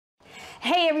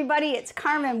Hey everybody, it's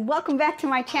Carmen. Welcome back to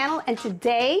my channel, and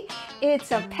today it's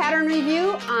a pattern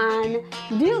review on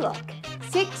New Look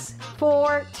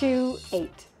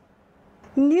 6428.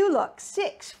 New Look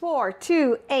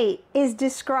 6428 is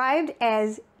described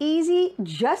as easy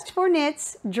just for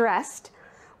knits dressed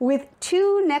with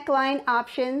 2 neckline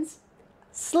options,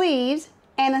 sleeves,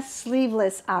 and a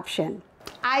sleeveless option.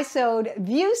 I sewed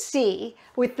View C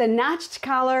with the notched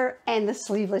collar and the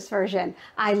sleeveless version.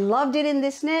 I loved it in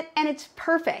this knit, and it's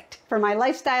perfect for my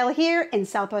lifestyle here in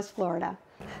Southwest Florida.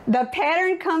 The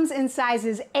pattern comes in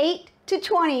sizes 8 to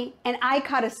 20, and I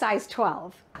cut a size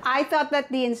 12. I thought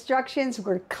that the instructions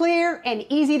were clear and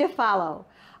easy to follow.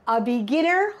 A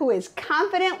beginner who is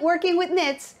confident working with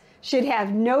knits should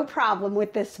have no problem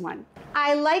with this one.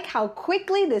 I like how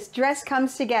quickly this dress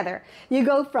comes together. You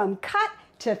go from cut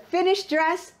to finished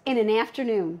dress in an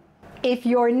afternoon. If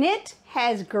your knit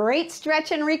has great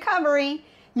stretch and recovery,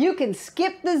 you can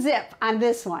skip the zip on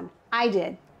this one. I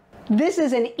did. This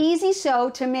is an easy sew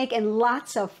to make in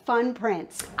lots of fun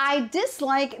prints. I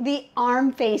dislike the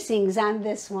arm facings on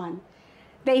this one.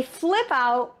 They flip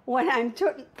out when I'm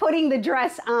putting the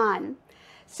dress on.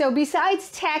 So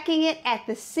besides tacking it at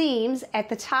the seams, at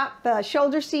the top, the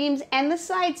shoulder seams and the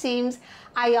side seams,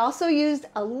 I also used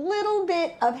a little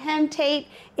bit of hem tape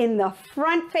in the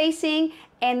front facing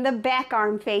and the back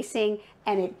arm facing,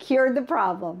 and it cured the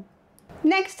problem.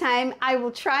 Next time, I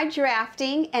will try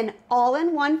drafting an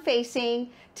all-in-one facing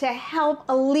to help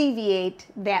alleviate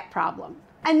that problem.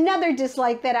 Another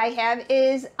dislike that I have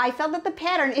is I felt that the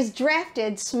pattern is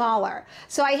drafted smaller.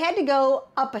 So I had to go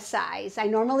up a size. I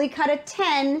normally cut a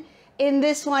 10. In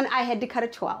this one, I had to cut a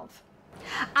 12.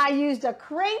 I used a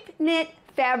crepe knit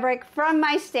fabric from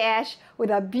my stash with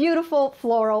a beautiful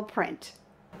floral print.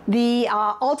 The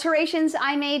alterations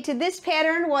I made to this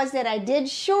pattern was that I did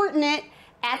shorten it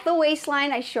at the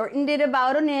waistline. I shortened it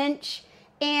about an inch,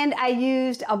 and I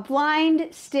used a blind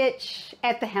stitch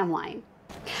at the hemline.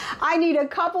 I need a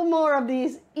couple more of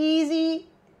these easy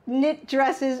knit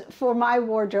dresses for my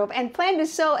wardrobe and plan to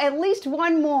sew at least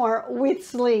one more with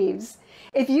sleeves.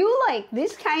 If you like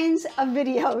these kinds of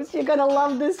videos, you're gonna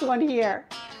love this one here.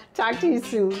 Talk to you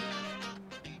soon.